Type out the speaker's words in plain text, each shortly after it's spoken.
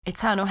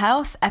Eternal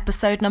Health,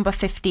 episode number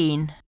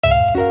 15.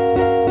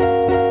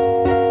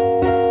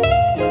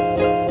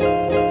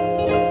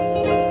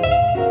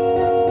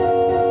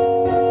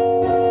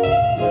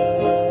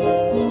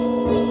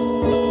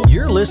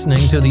 You're listening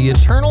to the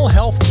Eternal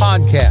Health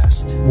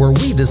Podcast, where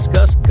we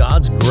discuss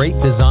God's great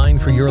design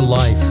for your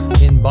life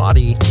in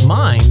body,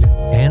 mind,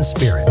 and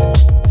spirit.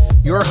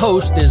 Your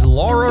host is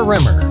Laura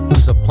Rimmer,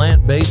 who's a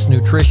plant-based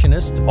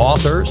nutritionist,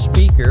 author,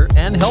 speaker,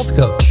 and health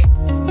coach.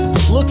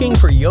 Looking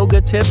for yoga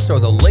tips or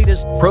the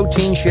latest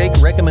protein shake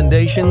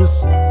recommendations?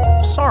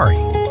 Sorry,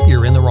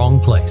 you're in the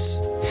wrong place.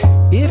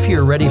 If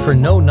you're ready for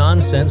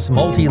no-nonsense,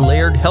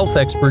 multi-layered health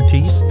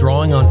expertise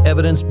drawing on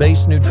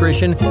evidence-based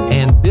nutrition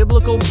and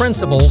biblical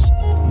principles,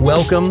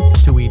 welcome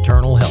to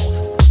Eternal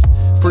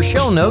Health. For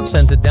show notes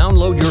and to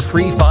download your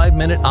free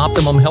 5-minute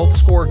Optimum Health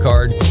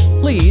Scorecard,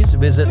 please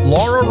visit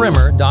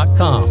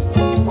laurarimmer.com.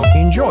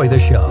 Enjoy the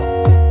show.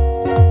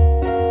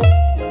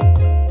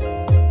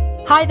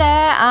 Hi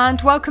there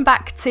and welcome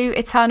back to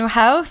Eternal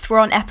Health. We're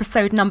on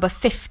episode number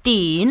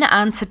 15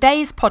 and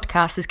today's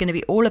podcast is going to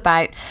be all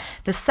about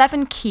the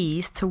 7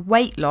 keys to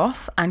weight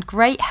loss and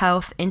great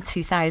health in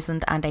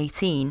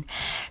 2018.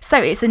 So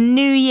it's a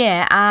new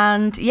year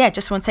and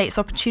just want to take this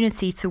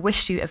opportunity to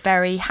wish you a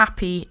very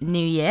happy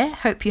new year.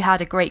 Hope you had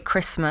a great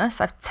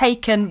Christmas. I've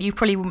taken, you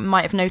probably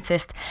might have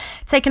noticed,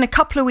 taken a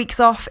couple of weeks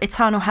off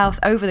Eternal Health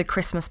over the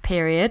Christmas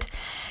period.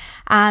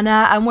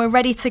 And we're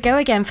ready to go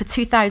again for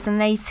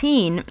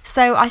 2018.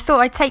 So I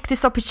thought I'd take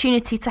this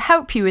opportunity to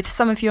help you with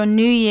some of your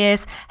New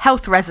Year's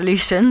health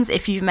resolutions,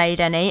 if you've made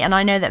any, and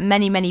I know that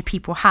many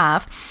people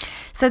have.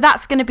 So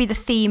that's going to be the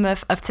theme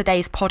of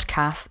today's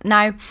podcast.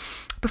 Now,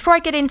 before I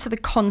get into the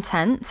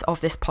content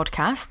of this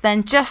podcast,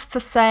 then just to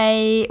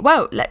say,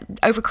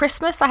 over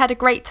Christmas I had a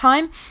great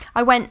time.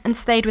 I went and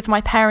stayed with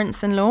my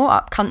parents-in-law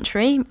up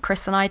country,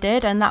 Chris and I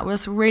did, and that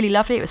was really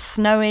lovely. It was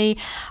snowy.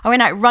 I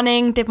went out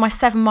running, did my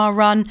 7-mile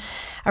run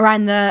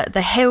around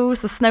the hills,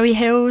 the snowy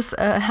hills,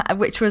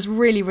 which was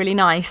really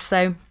nice.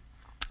 So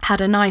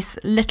had a nice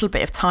little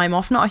bit of time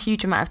off, not a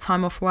huge amount of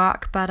time off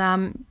work, but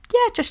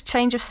just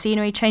change of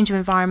scenery, change of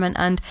environment,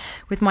 and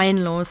with my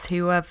in-laws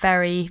who were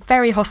very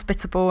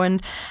hospitable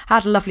and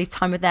had a lovely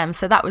time with them.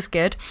 So that was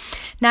good.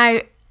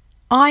 Now,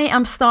 I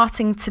am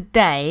starting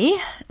today,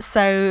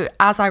 so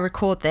as I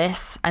record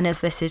this and as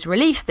this is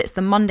released, it's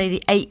the Monday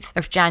the 8th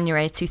of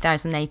January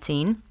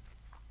 2018.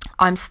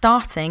 I'm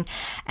starting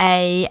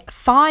a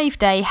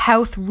 5-day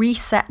health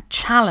reset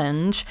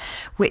challenge,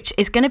 which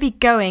is going to be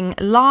going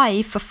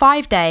live for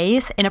 5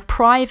 days in a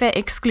private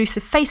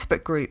exclusive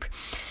Facebook group.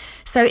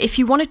 So if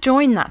you want to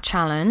join that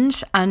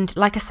challenge, and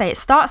like I say, it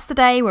starts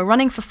today, we're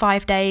running for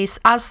 5 days.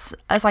 As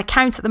I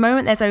count at the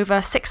moment, there's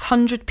over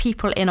 600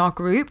 people in our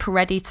group who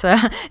are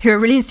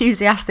really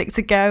enthusiastic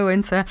to go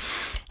and to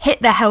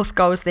hit their health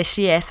goals this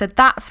year. So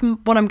that's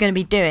what I'm going to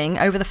be doing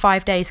over the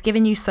 5 days,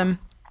 giving you some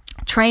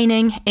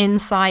training,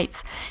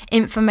 insights,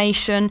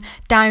 information,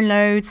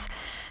 downloads.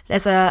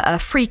 There's a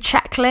free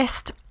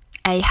checklist,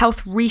 a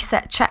health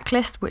reset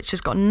checklist, which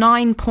has got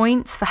 9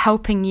 points for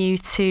helping you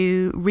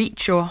to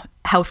reach your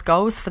health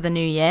goals for the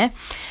new year.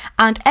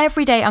 And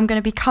every day I'm going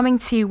to be coming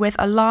to you with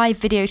a live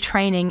video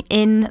training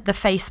in the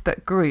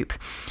Facebook group.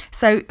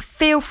 So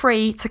feel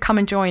free to come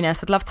and join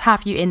us. I'd love to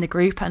have you in the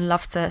group and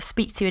love to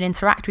speak to you and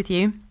interact with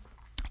you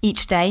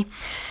each day.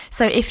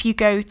 So if you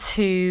go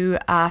to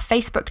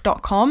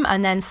facebook.com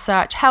and then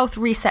search Health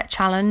Reset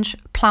Challenge,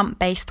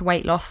 Plant-Based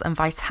Weight Loss and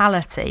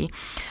Vitality,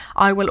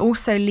 I will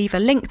also leave a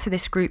link to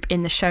this group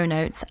in the show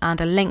notes and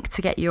a link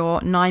to get your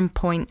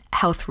 9-point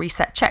health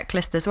reset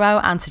checklist as well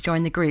and to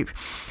join the group.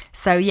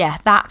 So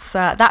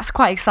that's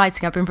quite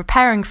exciting. I've been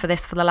preparing for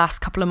this for the last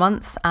couple of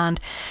months and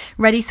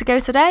ready to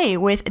go today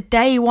with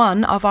day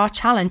 1 of our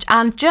challenge.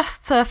 And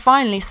just to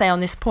finally say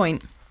on this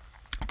point,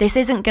 this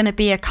isn't going to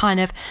be a kind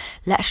of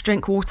let's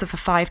drink water for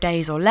 5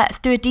 days or let's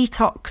do a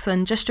detox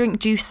and just drink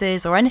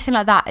juices or anything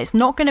like that. It's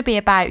not going to be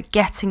about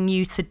getting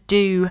you to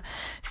do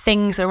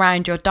things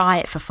around your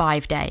diet for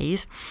 5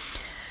 days.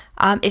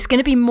 It's going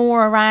to be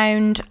more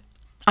around,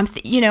 I'm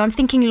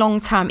thinking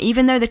long term.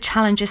 Even though the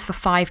challenge is for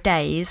 5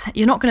 days,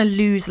 you're not going to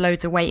lose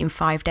loads of weight in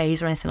 5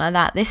 days or anything like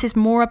that. This is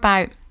more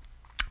about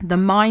the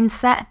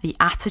mindset, the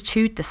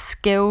attitude, the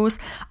skills,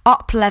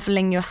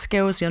 up-leveling your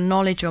skills, your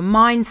knowledge, your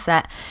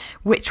mindset,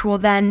 which will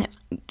then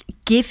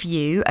give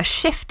you a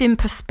shift in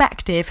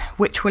perspective,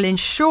 which will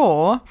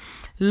ensure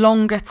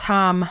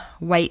longer-term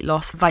weight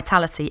loss,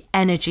 vitality,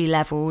 energy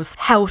levels,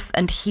 health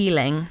and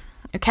healing.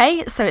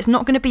 Okay, so it's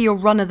not going to be your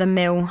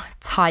run-of-the-mill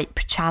type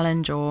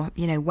challenge or,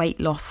 weight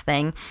loss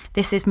thing.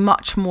 This is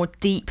much more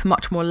deep,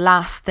 much more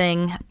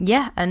lasting.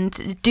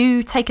 And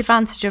do take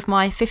advantage of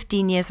my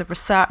 15 years of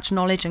research,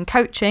 knowledge and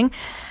coaching,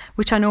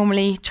 which I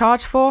normally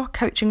charge for,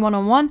 coaching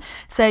one-on-one.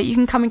 So you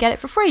can come and get it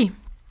for free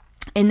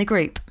in the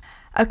group.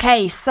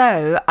 Okay,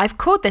 so I've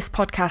called this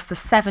podcast The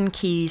 7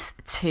 Keys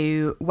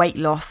to Weight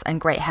Loss and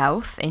Great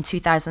Health in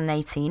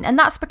 2018. And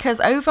that's because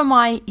over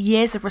my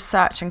years of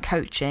research and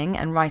coaching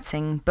and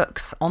writing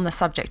books on the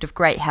subject of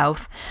great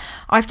health,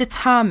 I've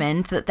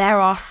determined that there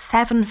are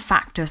 7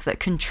 factors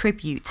that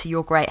contribute to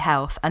your great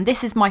health. And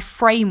this is my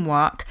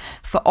framework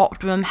for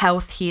optimum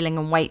health, healing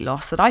and weight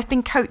loss that I've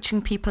been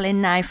coaching people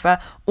in now for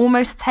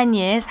almost 10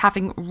 years,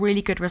 having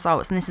really good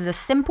results. And this is a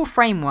simple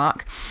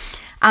framework.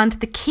 And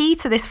the key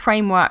to this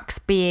framework's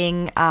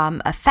being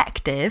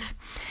effective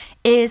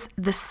is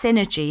the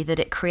synergy that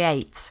it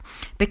creates.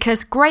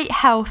 Because great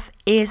health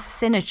is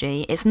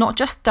synergy. It's not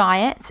just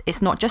diet,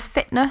 it's not just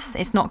fitness,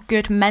 it's not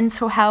good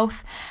mental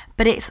health,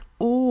 but it's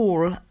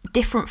all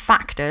different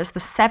factors,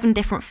 the 7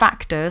 different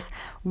factors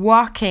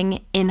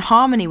working in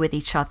harmony with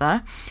each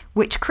other,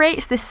 which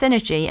creates this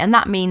synergy. And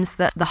that means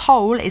that the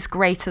whole is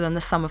greater than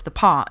the sum of the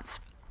parts.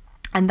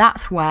 And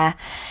that's where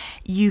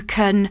you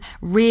can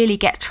really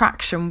get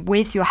traction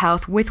with your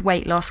health, with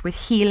weight loss, with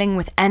healing,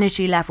 with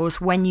energy levels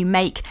when you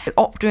make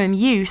optimum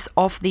use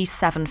of these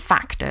 7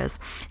 factors.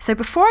 So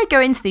before I go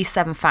into these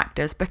 7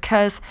 factors,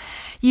 because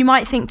you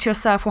might think to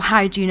yourself, well,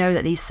 how do you know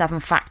that these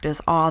 7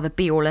 factors are the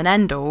be all and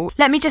end all?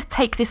 Let me just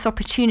take this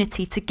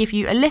opportunity to give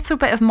you a little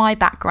bit of my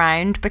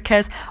background,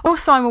 because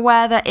also I'm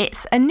aware that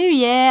it's a new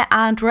year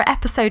and we're at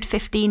episode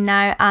 15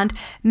 now, and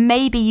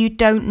maybe you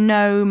don't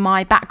know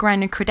my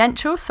background and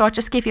credentials. So I'll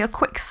just give you a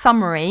quick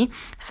summary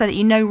so that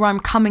you know where I'm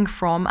coming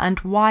from and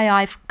why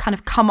I've kind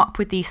of come up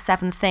with these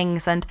 7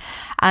 things and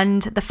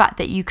the fact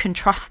that you can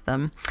trust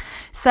them.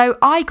 So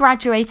I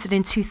graduated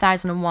in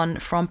 2001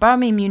 from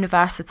Birmingham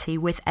University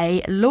with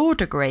a law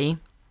degree,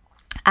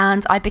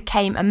 and I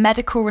became a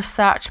medical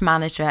research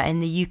manager in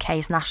the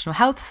UK's National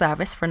Health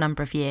Service for a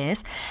number of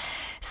years.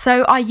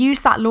 So I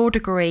used that law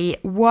degree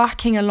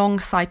working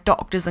alongside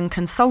doctors and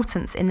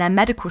consultants in their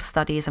medical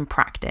studies and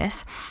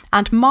practice.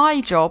 And my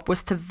job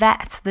was to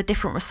vet the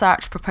different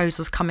research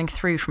proposals coming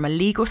through from a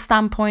legal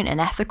standpoint, an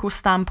ethical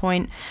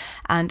standpoint,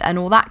 and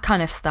all that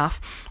kind of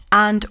stuff.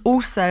 And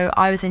also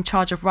I was in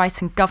charge of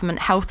writing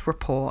government health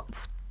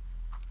reports.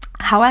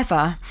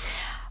 However,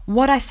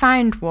 what I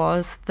found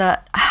was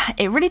that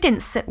it really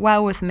didn't sit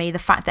well with me, the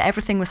fact that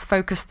everything was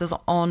focused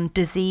on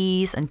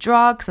disease and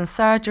drugs and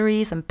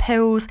surgeries and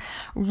pills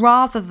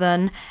rather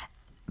than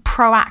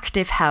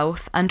proactive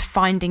health and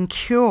finding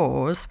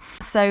cures.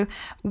 So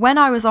when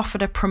I was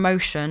offered a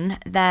promotion,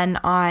 then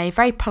I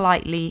very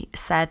politely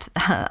said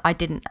I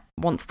didn't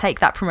want to take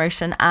that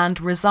promotion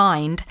and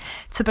resigned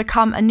to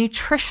become a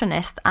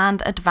nutritionist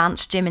and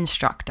advanced gym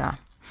instructor.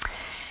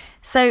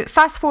 So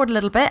fast forward a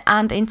little bit,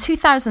 and in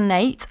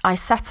 2008, I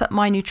set up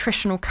my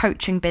nutritional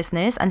coaching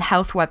business and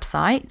health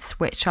websites,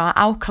 which are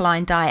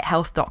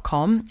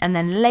alkalinediethealth.com and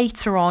then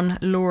later on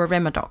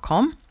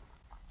laurarimmer.com,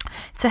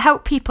 to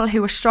help people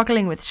who are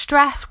struggling with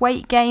stress,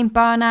 weight gain,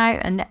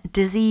 burnout and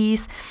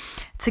disease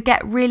to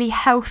get really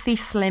healthy,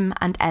 slim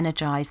and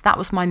energized. That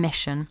was my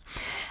mission.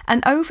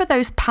 And over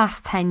those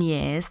past 10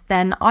 years,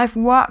 then I've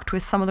worked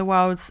with some of the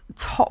world's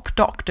top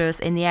doctors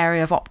in the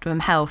area of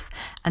optimum health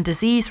and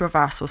disease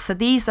reversal. So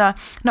these are,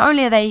 not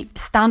only are they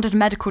standard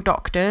medical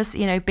doctors,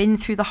 been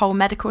through the whole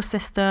medical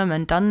system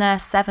and done their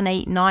 7,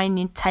 8,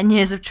 9, 10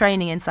 years of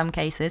training in some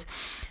cases,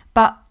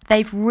 but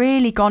they've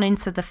really gone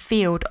into the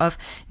field of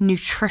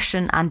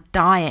nutrition and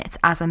diet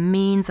as a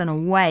means and a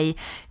way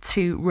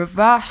to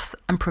reverse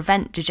and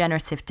prevent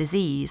degenerative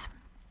disease,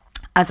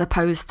 as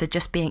opposed to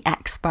just being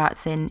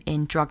experts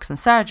in drugs and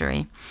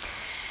surgery.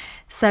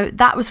 So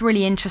that was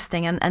really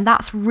interesting, and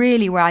that's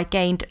really where I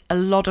gained a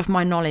lot of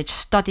my knowledge,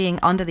 studying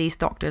under these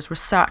doctors,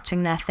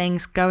 researching their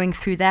things, going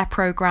through their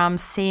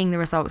programs, seeing the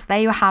results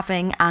they were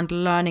having and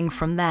learning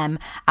from them,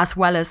 as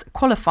well as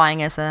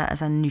qualifying as a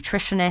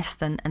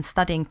nutritionist and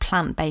studying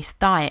plant-based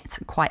diet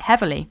quite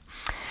heavily.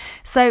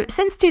 So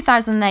since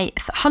 2008,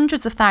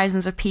 hundreds of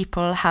thousands of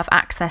people have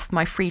accessed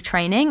my free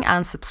training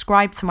and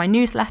subscribed to my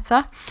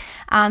newsletter,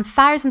 and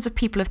thousands of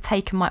people have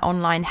taken my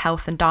online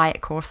health and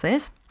diet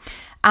courses.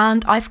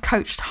 And I've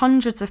coached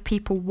hundreds of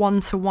people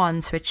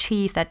one-to-one to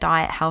achieve their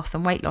diet, health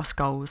and weight loss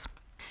goals.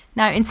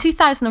 Now, in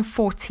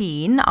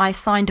 2014, I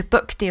signed a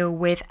book deal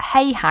with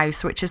Hay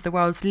House, which is the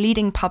world's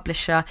leading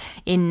publisher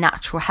in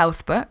natural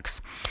health books.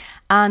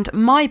 And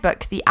my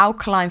book, The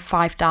Alkaline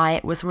 5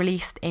 Diet, was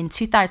released in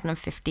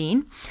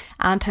 2015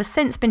 and has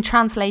since been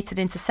translated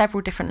into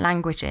several different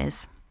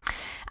languages.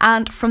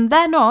 And from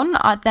then on,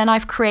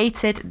 I've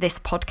created this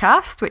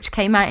podcast, which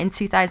came out in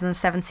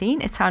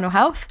 2017, Eternal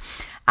Health.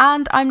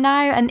 And I'm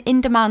now an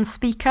in-demand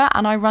speaker,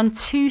 and I run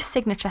 2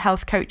 signature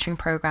health coaching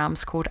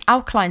programs called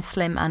Alkaline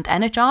Slim and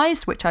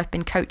Energized, which I've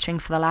been coaching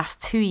for the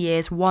last 2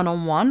 years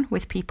one-on-one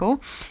with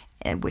people,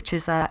 which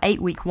is a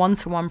 8-week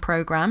one-to-one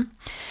program.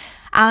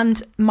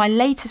 And my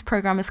latest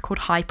program is called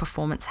High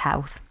Performance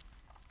Health.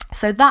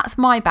 So that's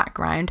my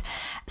background.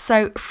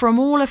 So from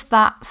all of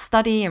that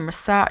study and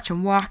research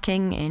and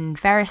working in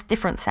various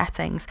different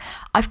settings,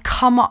 I've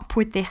come up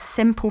with this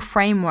simple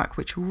framework,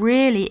 which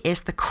really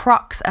is the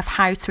crux of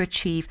how to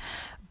achieve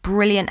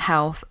brilliant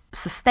health,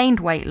 sustained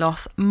weight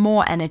loss,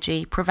 more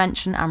energy,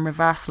 prevention and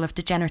reversal of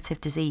degenerative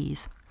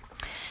disease.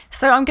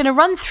 So I'm going to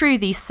run through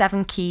these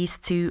 7 keys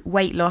to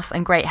weight loss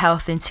and great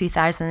health in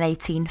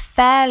 2018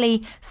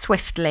 fairly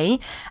swiftly,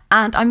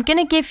 and I'm going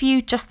to give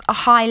you just a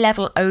high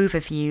level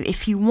overview.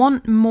 If you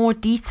want more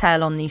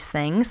detail on these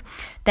things,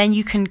 then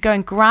you can go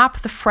and grab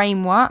the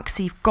framework.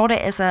 So you've got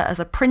it as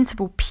a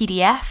printable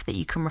PDF that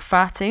you can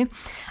refer to.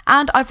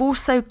 And I've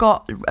also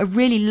got a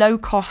really low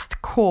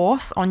cost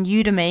course on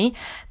Udemy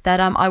that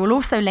I will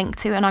also link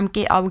to, and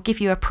I will give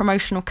you a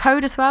promotional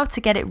code as well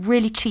to get it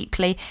really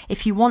cheaply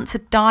if you want to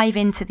dive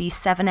into these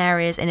 7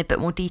 areas in a bit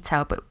more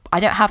detail. But I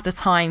don't have the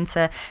time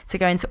to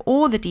go into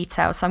all the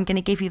details, so I'm going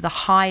to give you the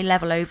high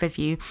level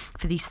overview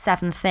for these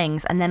 7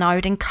 things. And then I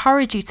would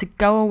encourage you to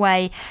go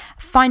away,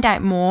 find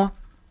out more,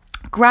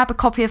 grab a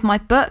copy of my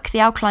book, The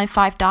Alkaline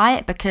 5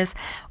 Diet, because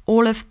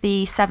all of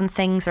the 7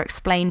 things are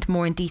explained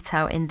more in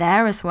detail in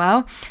there as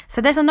well.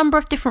 So there's a number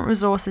of different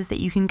resources that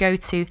you can go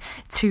to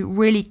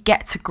really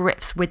get to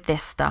grips with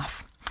this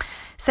stuff.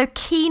 So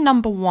key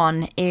number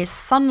 1 is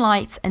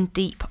sunlight and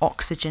deep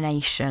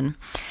oxygenation.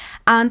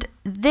 And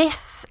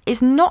this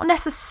is not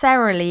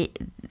necessarily,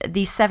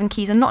 these 7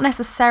 keys are not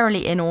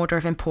necessarily in order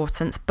of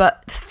importance,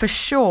 but for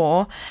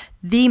sure,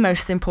 the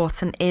most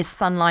important is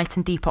sunlight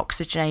and deep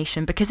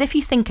oxygenation. Because if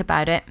you think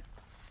about it,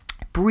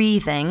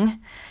 breathing,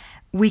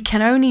 we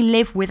can only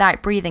live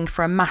without breathing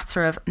for a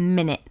matter of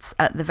minutes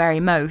at the very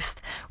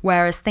most.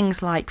 Whereas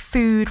things like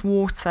food,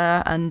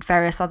 water, and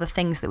various other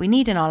things that we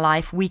need in our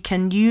life, we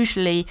can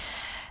usually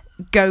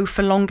go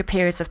for longer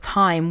periods of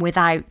time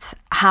without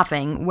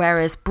having,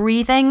 whereas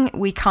breathing,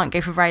 we can't go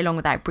for very long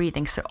without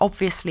breathing. So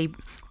obviously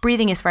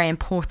breathing is very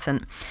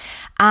important.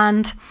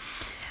 And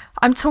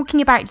I'm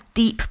talking about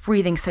deep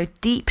breathing, so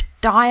deep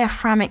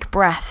diaphragmatic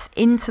breaths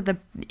into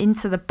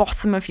the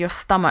bottom of your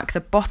stomach,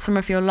 the bottom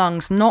of your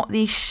lungs, not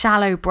these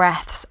shallow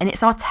breaths. And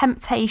it's our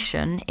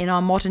temptation in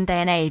our modern day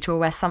and age, where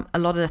we're a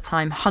lot of the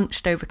time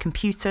hunched over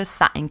computers,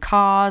 sat in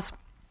cars,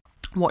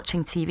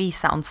 watching TV,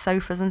 sat on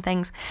sofas and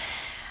things.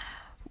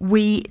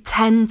 We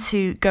tend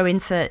to go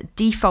into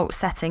default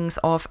settings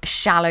of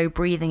shallow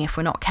breathing if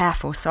we're not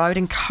careful. So I would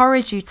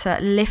encourage you to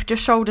lift your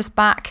shoulders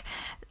back,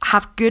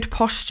 have good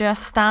posture,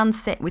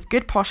 sit with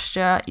good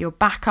posture, your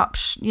back up,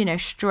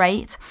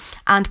 straight,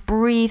 and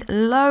breathe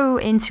low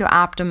into your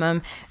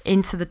abdomen,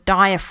 into the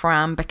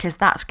diaphragm, because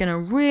that's going to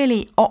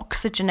really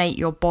oxygenate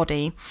your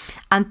body.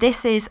 And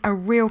this is a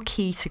real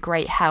key to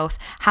great health,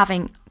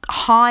 having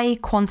high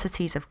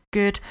quantities of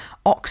good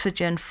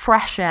oxygen,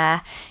 fresh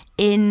air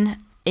in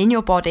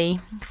your body,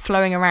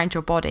 flowing around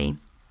your body.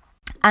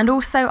 And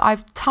also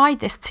I've tied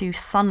this to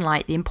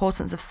sunlight, the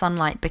importance of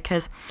sunlight,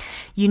 because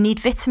you need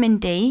vitamin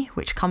D,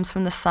 which comes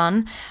from the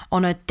sun,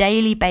 on a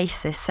daily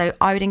basis. So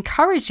I would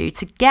encourage you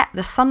to get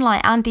the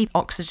sunlight and deep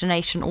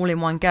oxygenation all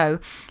in one go.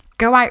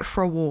 Go out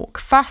for a walk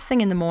first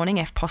thing in the morning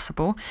if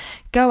possible.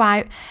 Go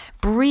out,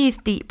 breathe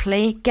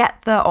deeply,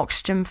 get the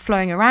oxygen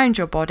flowing around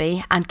your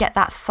body, and get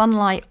that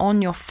sunlight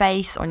on your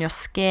face, on your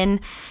skin,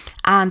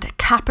 and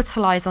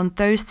capitalize on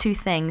those 2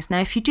 things. Now,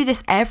 if you do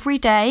this every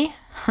day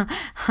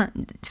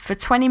for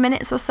 20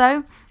 minutes or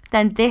so,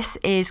 then this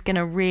is going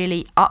to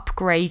really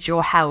upgrade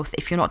your health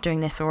if you're not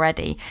doing this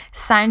already.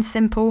 Sounds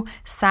simple,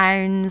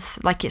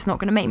 sounds like it's not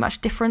going to make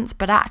much difference,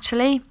 but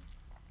actually,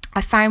 I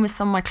found with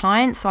some of my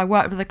clients, so I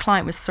worked with a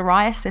client with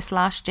psoriasis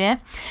last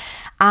year,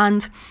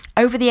 and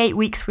over the 8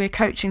 weeks we were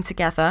coaching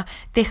together,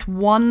 this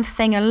one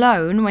thing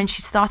alone, when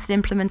she started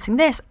implementing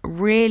this,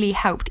 really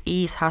helped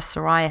ease her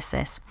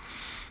psoriasis.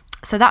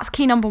 So that's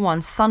key number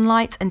 1,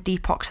 sunlight and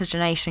deep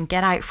oxygenation.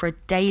 Get out for a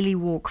daily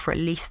walk for at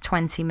least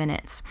 20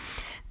 minutes.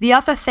 The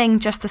other thing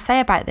just to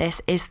say about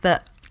this is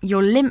that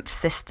your lymph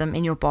system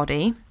in your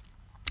body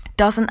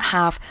doesn't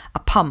have a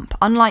pump.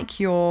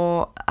 Unlike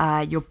your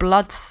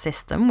blood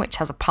system, which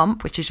has a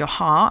pump, which is your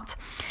heart,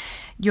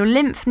 your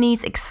lymph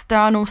needs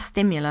external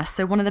stimulus.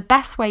 So one of the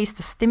best ways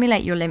to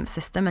stimulate your lymph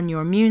system and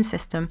your immune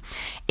system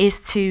is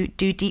to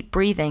do deep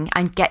breathing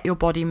and get your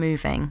body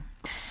moving.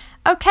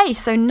 Okay,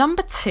 so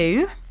number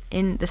 2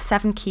 in the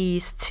 7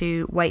 keys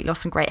to weight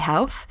loss and great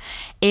health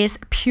is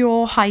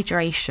pure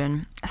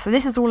hydration. So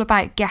this is all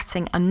about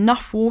getting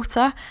enough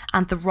water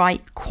and the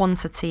right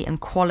quantity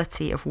and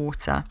quality of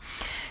water.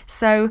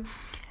 So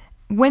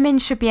women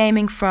should be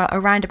aiming for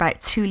around about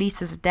 2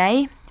 litres a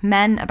day,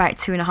 men about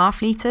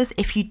 2.5 litres.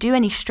 If you do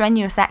any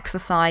strenuous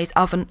exercise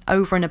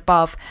over and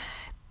above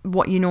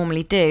what you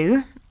normally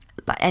do,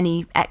 like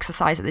any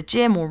exercise at the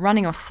gym or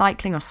running or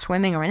cycling or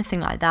swimming or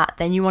anything like that,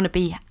 then you want to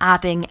be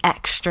adding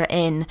extra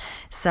in.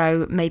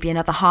 So maybe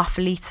another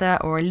 0.5 litre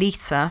or 1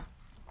 litre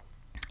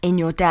in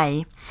your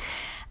day.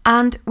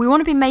 And we want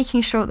to be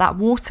making sure that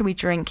water we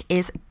drink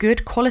is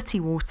good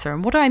quality water.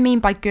 And what do I mean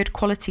by good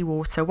quality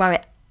water? Well,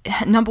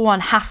 number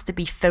 1 has to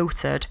be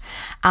filtered.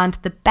 And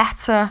the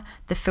better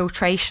the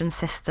filtration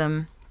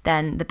system,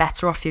 then the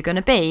better off you're going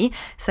to be.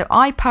 So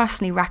I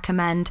personally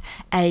recommend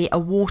a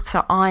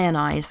water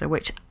ionizer,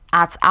 which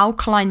adds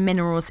alkaline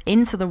minerals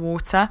into the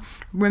water,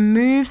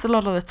 removes a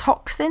lot of the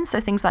toxins, so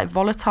things like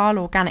volatile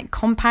organic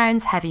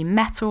compounds, heavy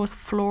metals,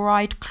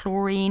 fluoride,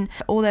 chlorine,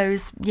 all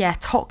those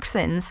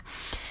toxins.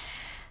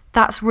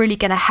 That's really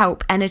going to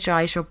help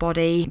energize your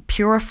body,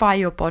 purify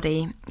your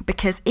body,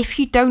 because if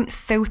you don't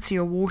filter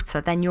your water,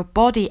 then your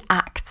body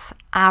acts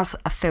as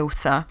a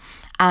filter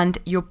and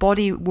your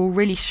body will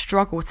really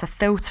struggle to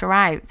filter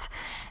out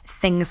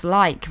things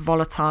like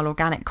volatile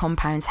organic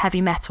compounds,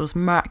 heavy metals,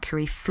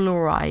 mercury,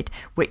 fluoride,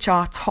 which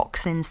are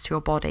toxins to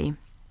your body.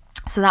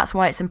 So that's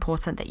why it's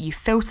important that you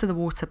filter the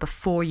water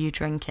before you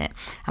drink it.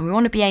 And we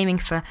want to be aiming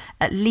for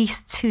at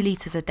least 2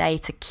 litres a day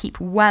to keep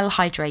well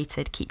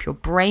hydrated, keep your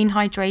brain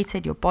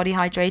hydrated, your body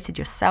hydrated,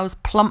 your cells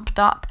plumped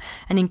up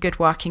and in good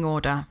working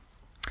order.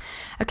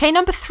 Okay,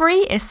 number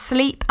 3 is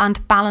sleep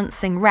and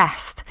balancing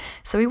rest.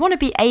 So we want to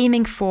be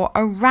aiming for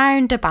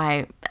around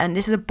about, and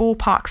this is a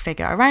ballpark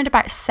figure, around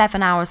about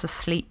 7 hours of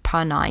sleep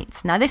per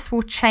night. Now this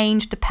will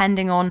change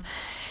depending on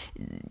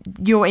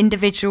your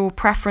individual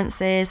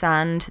preferences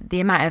and the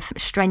amount of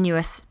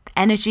strenuous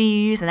energy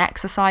you use and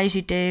exercise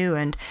you do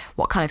and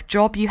what kind of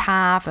job you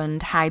have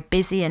and how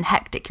busy and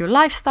hectic your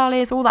lifestyle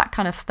is, all that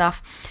kind of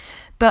stuff.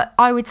 But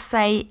I would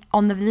say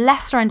on the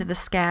lesser end of the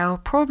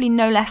scale, probably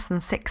no less than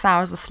 6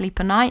 hours of sleep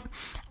a night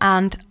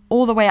and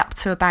all the way up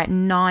to about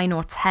 9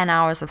 or 10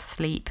 hours of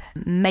sleep,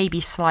 maybe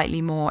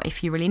slightly more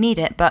if you really need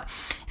it. But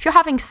if you're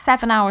having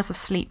 7 hours of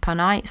sleep per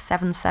night,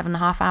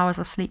 7.5 hours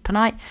of sleep per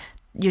night,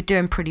 you're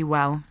doing pretty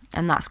well,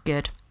 and that's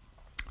good.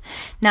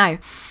 Now,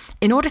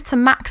 in order to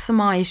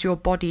maximize your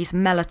body's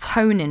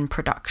melatonin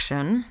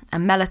production,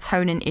 and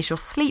melatonin is your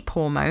sleep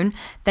hormone,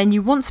 then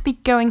you want to be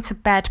going to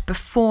bed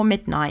before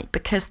midnight,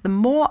 because the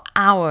more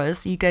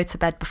hours you go to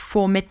bed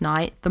before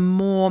midnight, the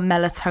more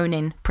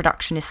melatonin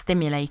production is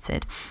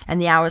stimulated. And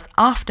the hours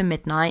after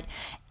midnight,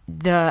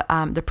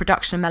 the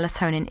production of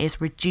melatonin is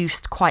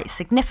reduced quite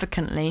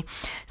significantly.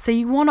 So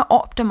you want to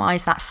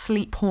optimize that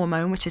sleep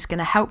hormone, which is going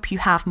to help you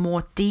have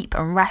more deep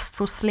and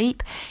restful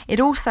sleep. It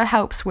also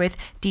helps with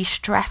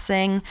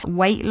de-stressing,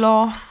 weight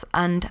loss,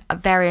 and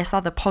various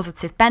other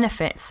positive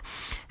benefits.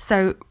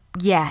 So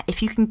yeah,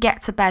 if you can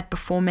get to bed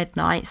before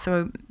midnight,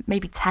 so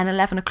maybe 10,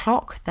 11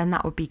 o'clock, then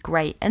that would be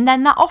great. And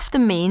then that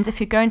often means if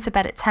you're going to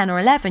bed at 10 or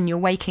 11, you're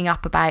waking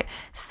up about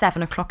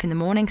 7 o'clock in the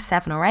morning,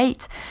 7 or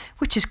 8,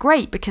 which is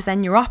great because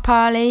then you're up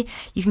early.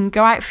 You can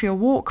go out for your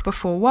walk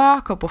before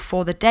work or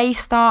before the day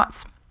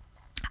starts.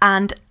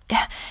 And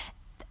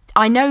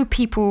I know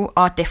people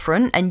are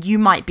different and you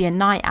might be a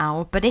night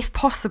owl, but if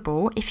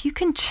possible, if you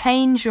can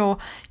change your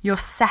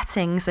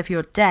settings of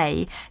your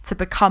day to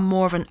become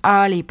more of an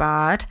early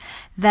bird,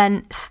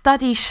 then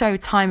studies show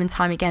time and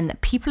time again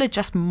that people are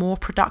just more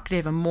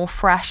productive and more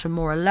fresh and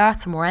more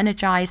alert and more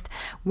energized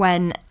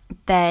when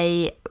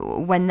they're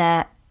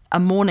a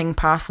morning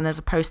person as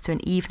opposed to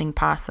an evening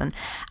person.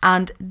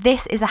 And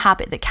this is a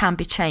habit that can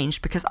be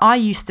changed, because I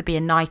used to be a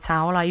night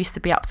owl. I used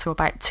to be up to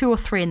about 2 or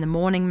 3 in the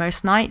morning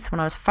most nights when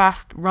I was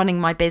first running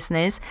my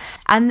business,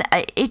 and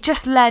it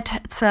just led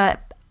to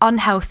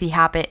unhealthy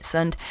habits.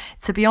 And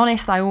to be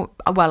honest, I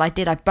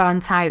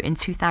burnt out in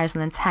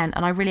 2010,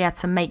 and I really had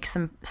to make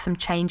some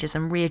changes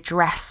and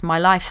readdress my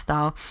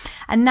lifestyle.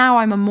 And now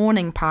I'm a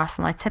morning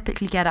person. I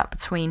typically get up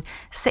between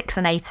 6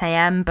 and 8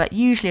 a.m, but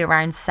usually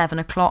around 7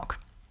 o'clock,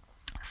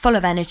 full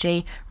of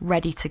energy,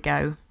 ready to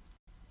go.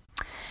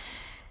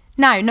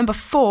 Now, number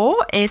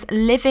 4 is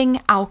living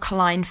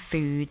alkaline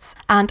foods.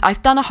 And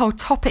I've done a whole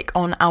topic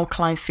on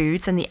alkaline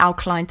foods and the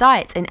alkaline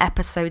diet in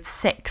episode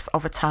 6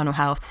 of Eternal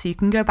Health. So you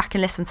can go back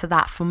and listen to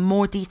that for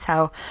more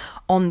detail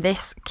on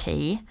this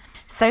key.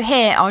 So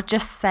here I'll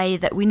just say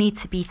that we need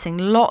to be eating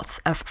lots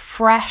of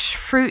fresh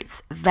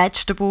fruits,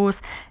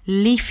 vegetables,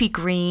 leafy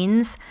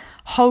greens,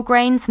 whole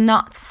grains,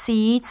 nuts,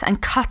 seeds,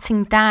 and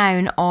cutting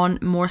down on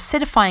more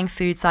acidifying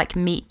foods like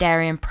meat,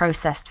 dairy, and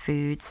processed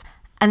foods.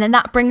 And then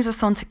that brings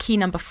us on to key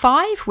number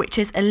 5, which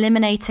is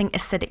eliminating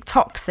acidic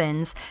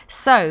toxins.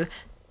 So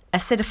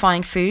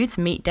acidifying foods,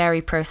 meat,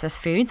 dairy, processed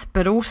foods,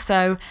 but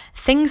also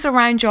things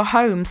around your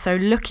home. So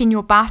look in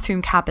your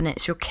bathroom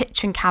cabinets, your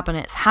kitchen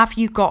cabinets. Have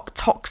you got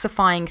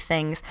toxifying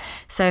things?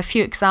 So a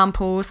few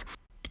examples: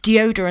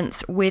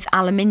 deodorants with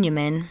aluminium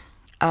in,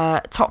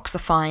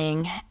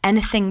 toxifying,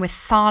 anything with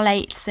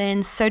phthalates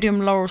in,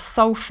 sodium lauryl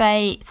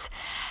sulfate,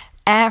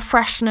 air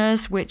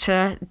fresheners, which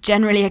are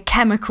generally a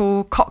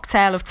chemical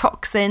cocktail of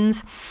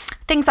toxins,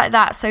 things like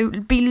that. So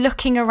be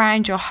looking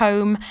around your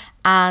home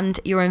and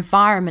your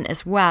environment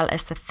as well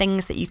as the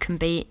things that you can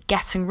be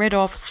getting rid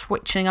of,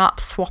 switching up,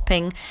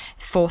 swapping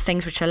for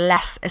things which are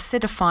less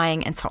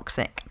acidifying and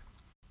toxic.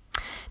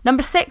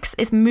 Number 6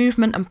 is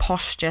movement and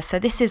posture. So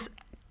this is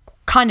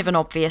kind of an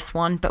obvious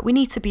one, but we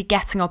need to be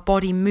getting our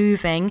body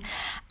moving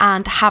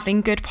and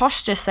having good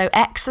posture. So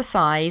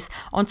exercise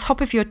on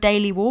top of your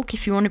daily walk.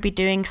 If you want to be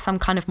doing some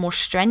kind of more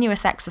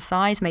strenuous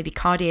exercise, maybe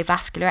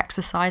cardiovascular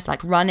exercise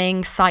like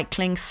running,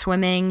 cycling,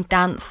 swimming,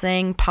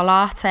 dancing,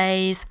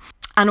 Pilates,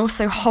 and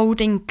also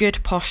holding good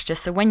posture.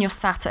 So when you're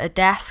sat at a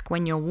desk,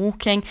 when you're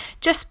walking,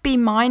 just be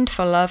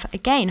mindful of,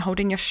 again,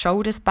 holding your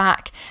shoulders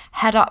back,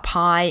 head up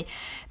high,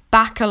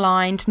 back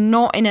aligned,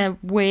 not in a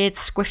weird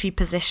squiffy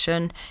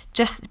position,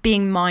 just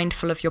being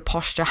mindful of your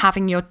posture,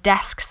 having your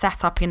desk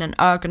set up in an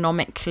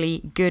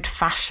ergonomically good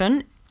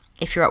fashion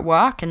if you're at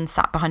work and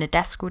sat behind a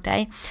desk all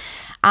day,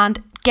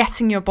 and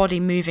getting your body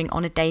moving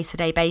on a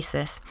day-to-day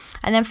basis.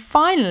 And then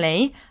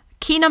finally,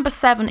 key number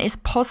 7 is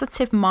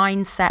positive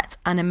mindset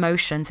and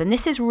emotions. And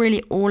this is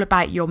really all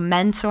about your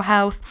mental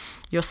health,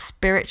 your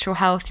spiritual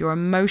health, your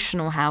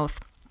emotional health.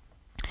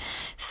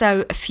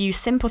 So a few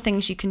simple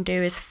things you can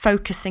do is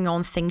focusing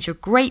on things you're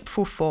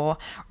grateful for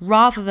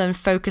rather than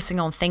focusing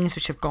on things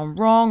which have gone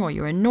wrong or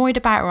you're annoyed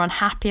about or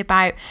unhappy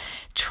about.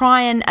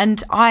 Try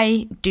and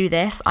I do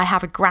this. I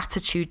have a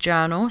gratitude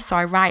journal. So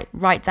I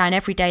write down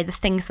every day the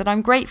things that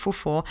I'm grateful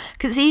for,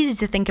 because it's easy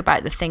to think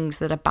about the things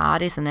that are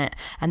bad, isn't it?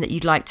 And that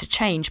you'd like to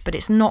change, but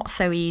it's not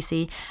so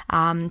easy.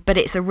 But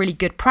it's a really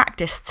good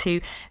practice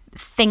to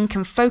think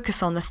and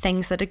focus on the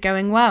things that are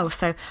going well.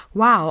 So,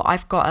 wow,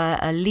 I've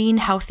got a lean,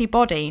 healthy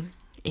body.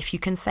 If you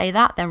can say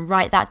that, then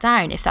write that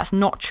down. If that's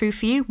not true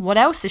for you, what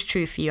else is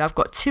true for you? I've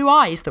got 2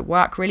 eyes that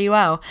work really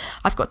well.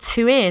 I've got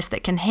 2 ears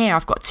that can hear.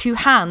 I've got 2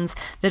 hands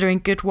that are in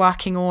good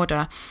working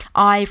order.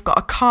 I've got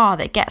a car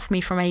that gets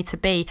me from A to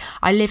B.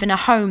 I live in a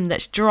home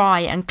that's dry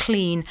and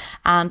clean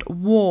and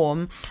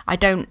warm.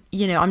 I'm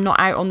not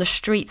out on the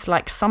streets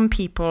like some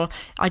people.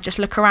 I just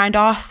look around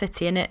our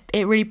city and it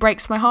really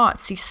breaks my heart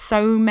to see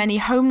so many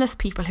homeless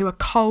people who are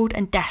cold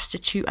and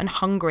destitute and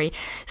hungry.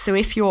 So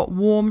if you're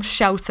warm,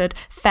 sheltered,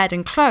 fed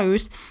and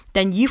clothed,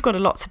 then you've got a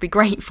lot to be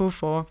grateful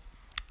for.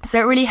 So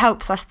it really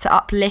helps us to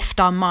uplift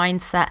our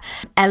mindset,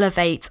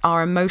 elevate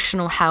our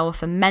emotional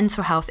health and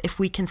mental health if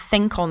we can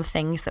think on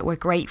things that we're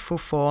grateful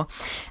for.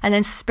 And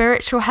then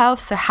spiritual health,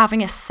 so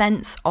having a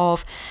sense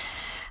of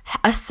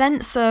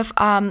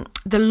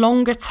the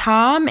longer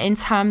term in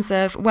terms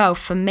of, well,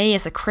 for me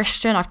as a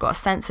Christian, I've got a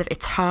sense of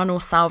eternal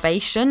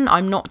salvation.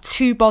 I'm not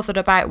too bothered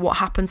about what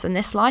happens in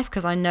this life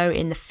because I know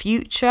in the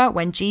future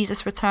when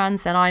Jesus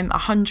returns, then I'm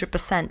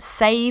 100%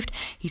 saved.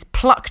 He's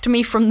plucked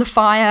me from the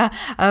fire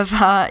of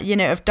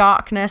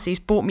darkness. He's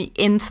brought me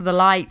into the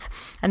light.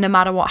 And no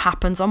matter what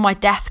happens on my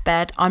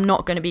deathbed, I'm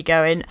not going to be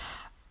going,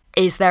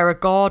 is there a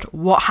God?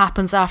 What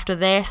happens after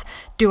this?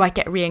 Do I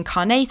get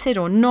reincarnated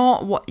or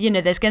not?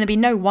 There's going to be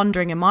no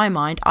wondering in my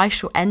mind. I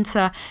shall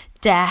enter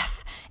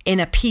death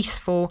in a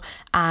peaceful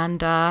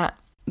and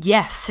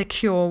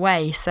secure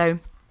way. So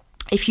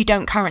if you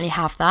don't currently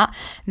have that,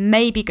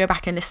 maybe go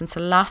back and listen to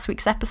last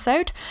week's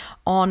episode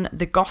on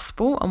the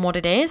gospel and what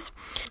it is.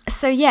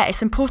 So yeah,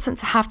 it's important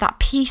to have that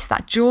peace,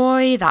 that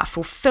joy, that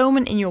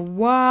fulfillment in your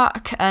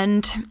work.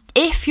 And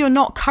if you're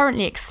not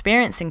currently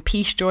experiencing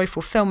peace, joy,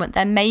 fulfillment,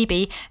 then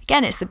maybe,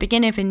 again, it's the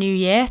beginning of a new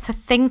year to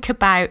think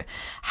about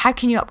how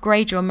can you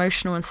upgrade your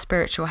emotional and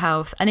spiritual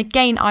health. And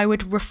again, I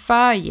would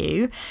refer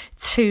you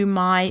to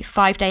my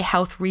 5-day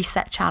health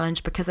reset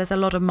challenge because there's a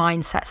lot of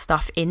mindset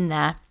stuff in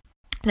there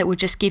that will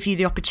just give you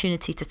the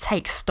opportunity to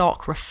take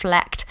stock,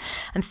 reflect,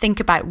 and think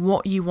about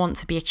what you want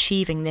to be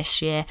achieving this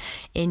year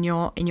in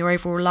your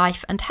overall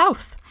life and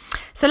health.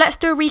 So let's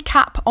do a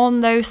recap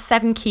on those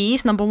 7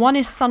 keys. Number 1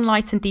 is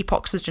sunlight and deep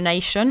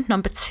oxygenation.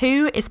 Number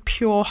 2 is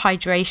pure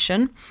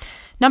hydration.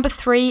 Number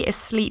 3 is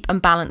sleep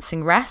and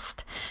balancing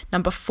rest.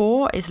 Number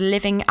 4 is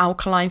living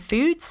alkaline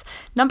foods.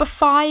 Number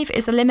 5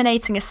 is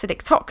eliminating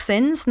acidic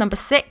toxins. Number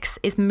 6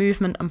 is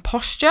movement and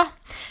posture.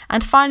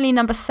 And finally,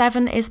 number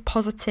 7 is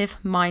positive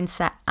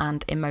mindset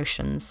and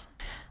emotions.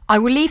 I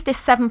will leave this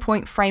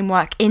 7-point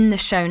framework in the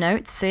show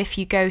notes. So if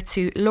you go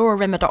to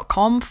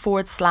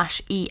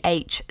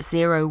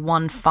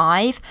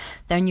laurarimmer.com/EH015,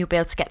 then you'll be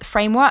able to get the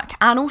framework.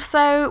 And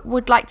also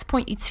would like to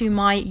point you to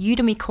my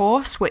Udemy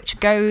course,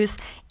 which goes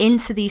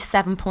into these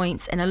 7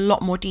 points in a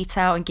lot more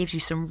detail and gives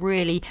you some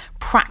really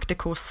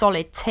practical,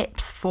 solid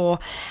tips for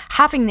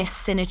having this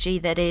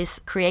synergy that is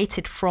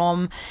created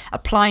from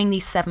applying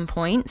these 7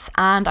 points.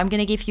 And I'm going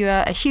to give you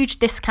a huge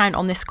discount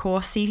on this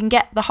course. So you can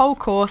get the whole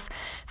course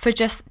for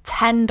just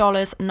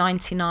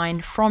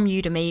 $10.99 from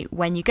Udemy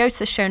when you go to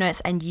the show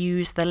notes and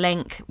use the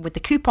link with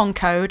the coupon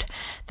code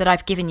that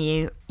I've given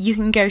you. You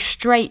can go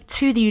straight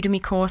to the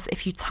Udemy course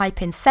if you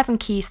type in 7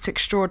 keys to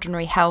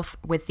extraordinary health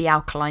with the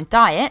alkaline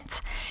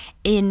diet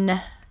in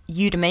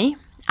Udemy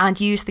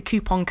and use the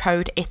coupon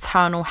code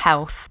Eternal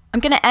Health. I'm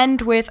going to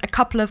end with a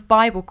couple of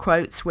Bible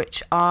quotes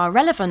which are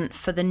relevant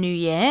for the new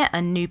year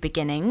and new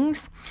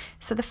beginnings.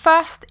 So the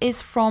first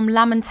is from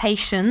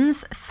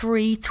Lamentations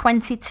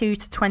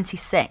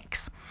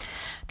 3:22-26.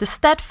 The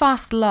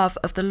steadfast love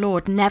of the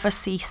Lord never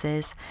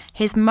ceases.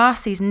 His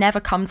mercies never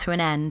come to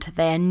an end.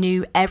 They are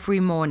new every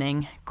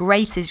morning.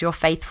 Great is your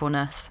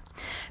faithfulness.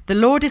 The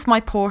Lord is my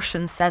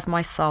portion, says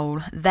my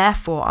soul.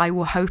 Therefore I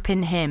will hope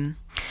in him.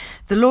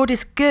 The Lord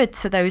is good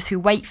to those who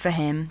wait for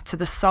him, to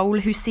the soul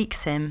who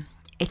seeks him.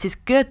 It is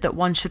good that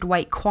one should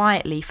wait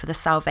quietly for the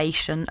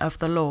salvation of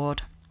the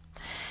Lord.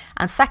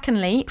 And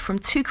secondly, from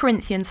 2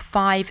 Corinthians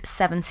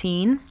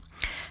 5:17,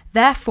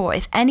 therefore,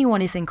 if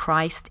anyone is in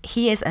Christ,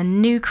 he is a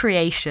new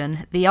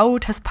creation. The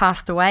old has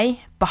passed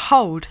away.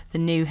 Behold, the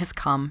new has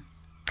come.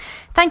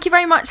 Thank you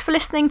very much for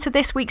listening to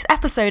this week's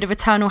episode of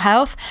Eternal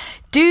Health.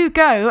 Do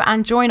go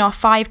and join our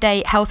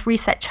 5-day Health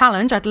Reset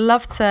Challenge. I'd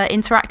love to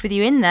interact with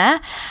you in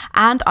there.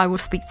 And I will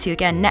speak to you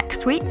again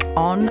next week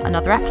on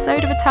another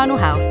episode of Eternal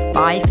Health.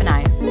 Bye for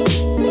now.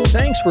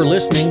 Thanks for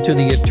listening to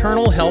the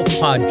Eternal Health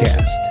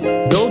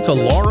Podcast. Go to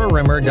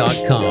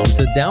laurarimmer.com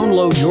to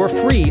download your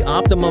free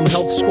Optimum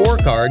Health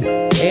Scorecard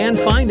and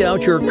find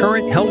out your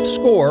current health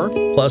score,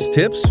 plus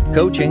tips,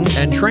 coaching,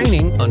 and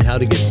training on how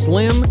to get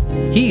slim,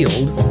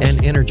 healed,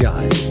 and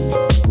energized.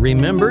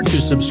 Remember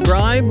to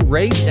subscribe,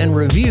 rate, and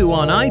review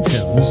on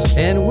iTunes,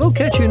 and we'll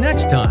catch you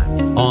next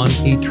time on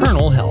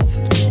Eternal Health.